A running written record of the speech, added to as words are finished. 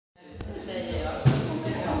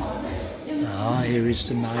Here is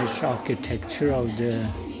the nice architecture of the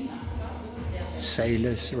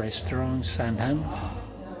sailors' restaurant, Sandhamn.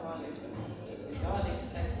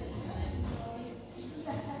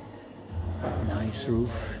 Nice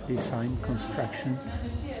roof design construction.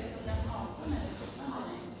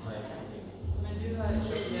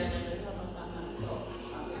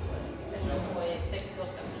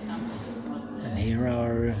 And here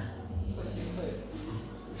are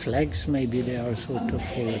flags. Maybe they are sort of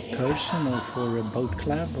for a person or for a boat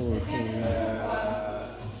club or for a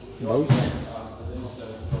boat.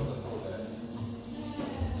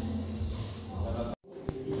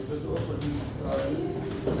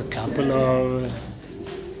 A couple of,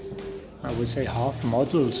 I would say, half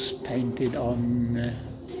models painted on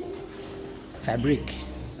fabric.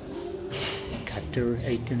 Cutter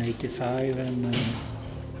 1885 and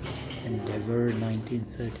Endeavour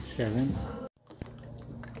 1937.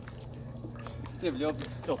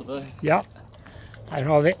 Ja, här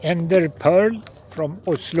har vi Ender Pearl från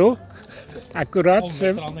Oslo. Akkurat.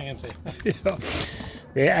 Ja.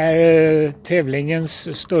 Det är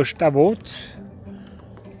tävlingens största båt.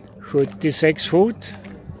 76 fot.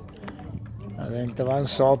 Jag vet inte vad han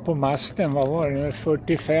sa på masten. Vad var det?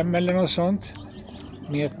 45 eller något sånt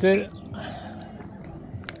meter.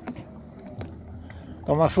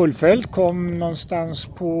 De har fullföljt, kom någonstans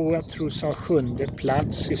på, jag tror så 7:e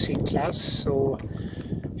plats i sin klass och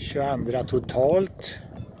 22 totalt.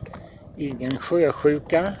 Ingen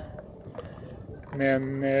sjösjuka,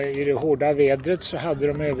 men i det hårda vädret så hade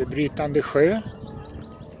de överbrytande sjö.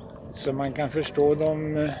 Så man kan förstå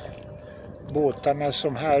de båtarna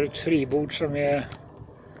som har ett fribord som är,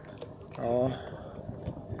 ja,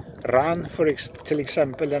 Ran till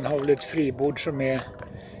exempel, den har väl ett fribord som är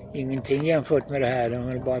ingenting jämfört med det här, den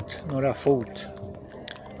har bara några fot.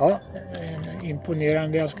 Ja,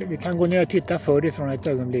 imponerande. Vi kan gå ner och titta för det från ett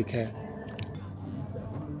ögonblick här.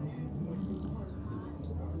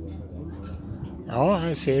 Ja,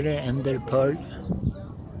 här ser det Ender Pearl.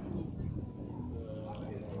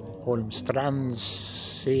 Holmstrands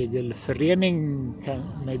segelförening,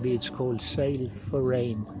 maybe it's called Sail for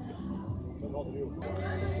Rain.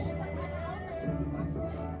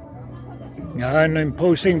 Yeah, an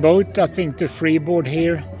imposing boat. I think the freeboard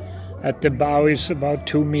here at the bow is about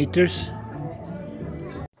 2 meters.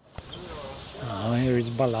 Here is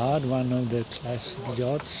Ballad, one of the classic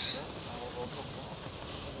yachts.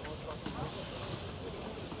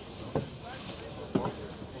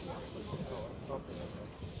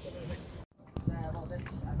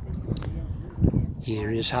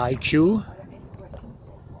 Here is IQ,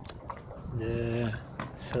 the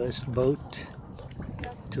first boat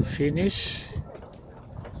to finish,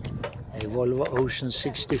 a Volvo Ocean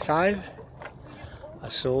 65. I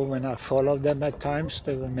saw when I followed them at times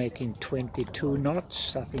they were making 22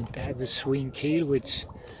 knots. I think they have a swing keel which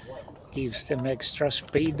gives them extra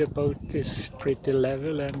speed. The boat is pretty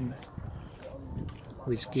level and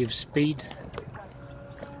which gives speed.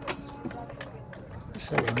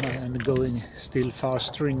 So they might be going still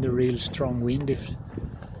faster in the real strong wind if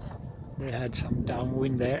they had some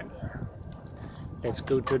downwind there. Let's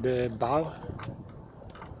go to the bow.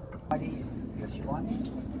 If you want, you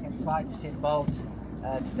can try to sit both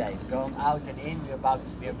today. Going out and in, we're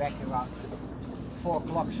back around 4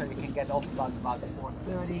 o'clock, so you can get off about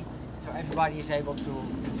 4:30. So everybody is able to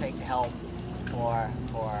take the helm for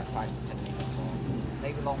 5 to 10 minutes, or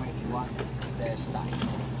maybe longer if you want, if there's time.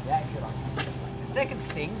 Yeah, if you like. The second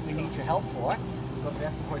thing we need your help for, because we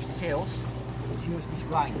have to hoist sails, is use these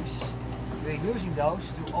grinders. We're using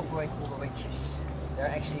those to operate all the winches.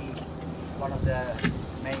 They're actually one of the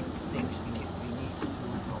main things we need to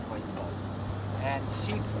operate the boat. And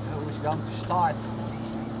Siep, who is going to start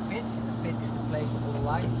the pit. The pit is the place where all the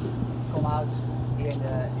lights come out here in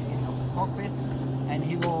the beginning of the cockpit, and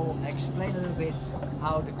he will explain a little bit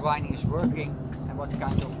how the grinding is working and what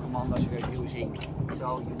kind of commandos we're using,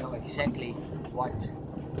 so you know exactly what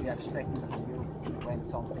we are expecting from you when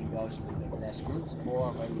something goes a little bit less good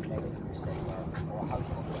or when you make a mistake or how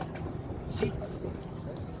to operate. Siep,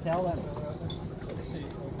 tell them.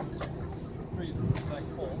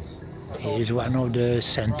 Here's one of the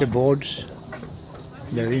center boards,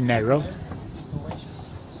 very narrow.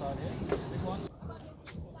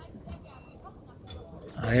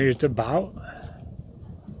 Here's the bow.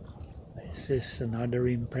 This is another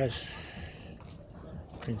impressive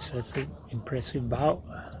bow.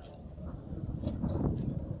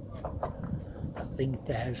 I think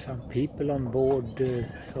they have some people on board,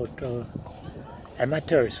 sort of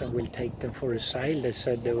amateurs, and will take them for a sail. They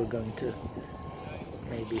said they were going to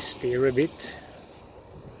maybe steer a bit.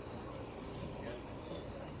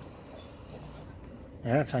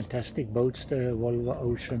 Yeah, fantastic boats, the Volvo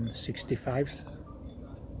Ocean 65s.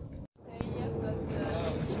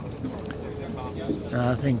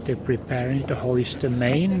 I think they're preparing to hoist the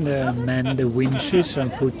main, man the winches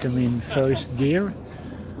and put them in first gear.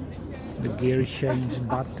 The gear change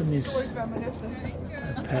button is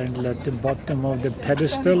apparently at the bottom of the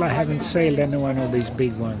pedestal. I haven't sailed any one of these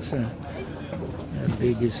big ones. The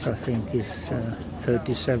biggest I think is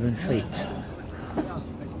 37 feet.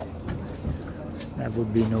 That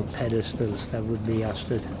would be no pedestals, that would be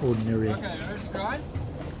just an ordinary. Okay, there's the grind.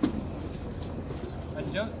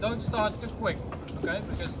 And don't start too quick, okay?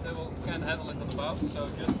 Because they can't handle it on the bow, so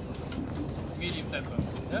just medium tempo.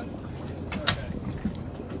 Yeah? Okay.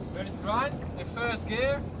 Ready to grind? In first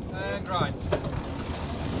gear and grind.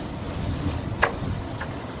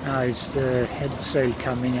 Now it's the head sail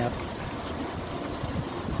coming up.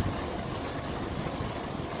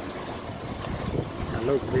 Now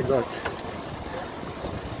look, we got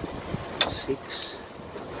 6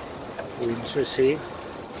 winches here.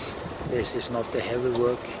 This is not the heavy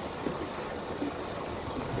work.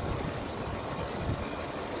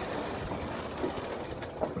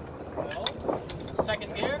 Well,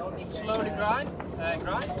 second gear, slowly grind and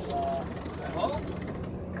grind. Hold.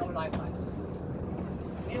 No lifeline.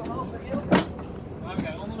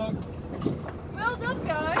 Okay, on the look. Well done,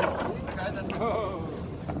 guys. Okay, let's go.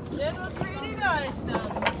 That was really nice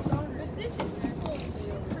done. But this is a small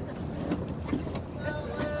field. So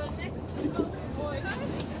next to the boys,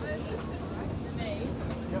 the main.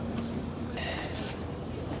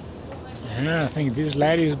 Yeah, I think this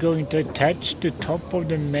lad is going to attach the top of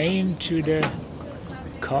the main to the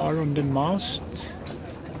car on the mast.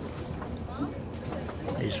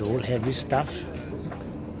 It's all heavy stuff.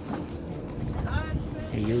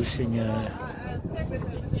 He's using a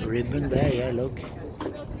ribbon there, yeah, look,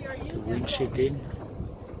 to winch it in.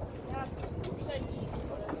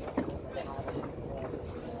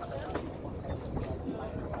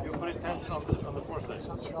 You put it tension on the force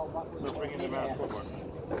so bringing the mast forward.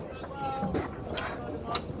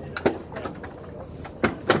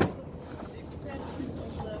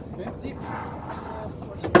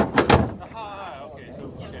 Aha, okay, so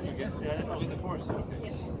can you get with the force,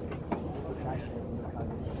 okay.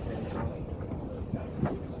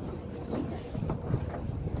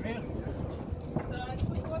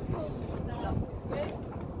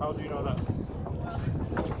 How do you know that?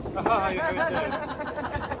 Aha, you got it.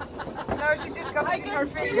 No, she just got it in her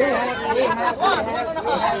finger. The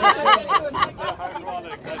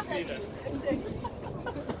hydraulic, I see that.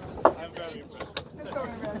 I'm very impressed.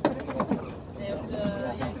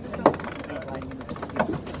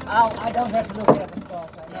 Oh, I don't have to look at the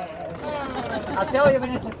clock. I know. I'll tell you when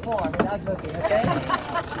it's at 4 without looking, okay?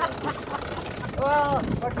 Well,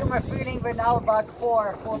 what am I feeling? We're now about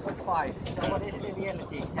 4.5. So what is it in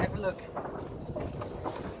reality? Have a look.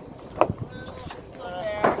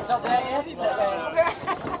 It's up there, yeah? Okay.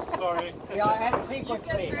 Sorry. We are at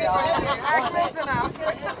 3.3. We are Close enough.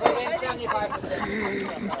 within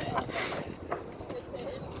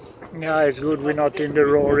 75%. Yeah, it's good we're not in the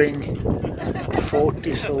roaring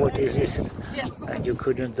 40s or what is it, Yes. and you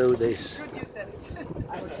couldn't do this. Good you said it.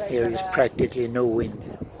 I would say Here that, is practically no wind.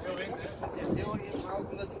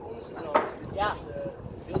 yeah.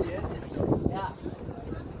 Yeah.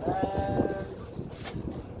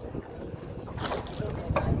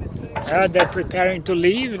 They're preparing to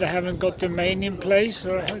leave. They haven't got the main in place,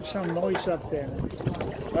 or I heard some noise up there.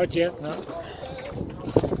 Not yet, no.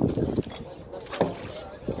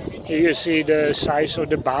 Here you see the size of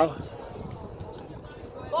the bow.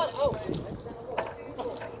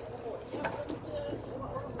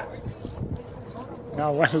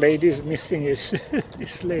 Now one lady is missing his.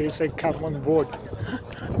 This lady said, "Come on board."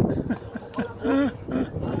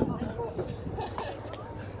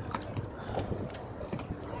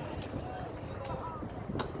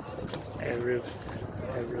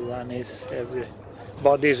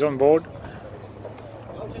 Everybody is on board.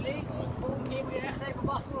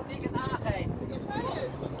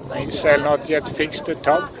 Mainsail not yet fixed the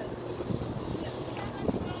top.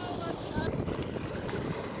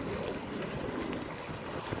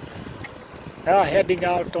 Heading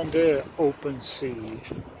out on the open sea.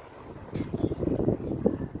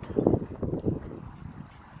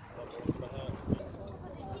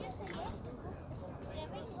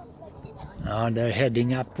 They're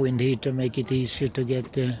heading upwind here to make it easier to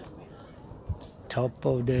get the top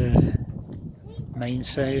of the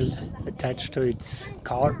mainsail attached to its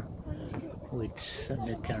car, which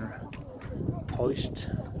they can hoist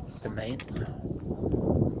the main.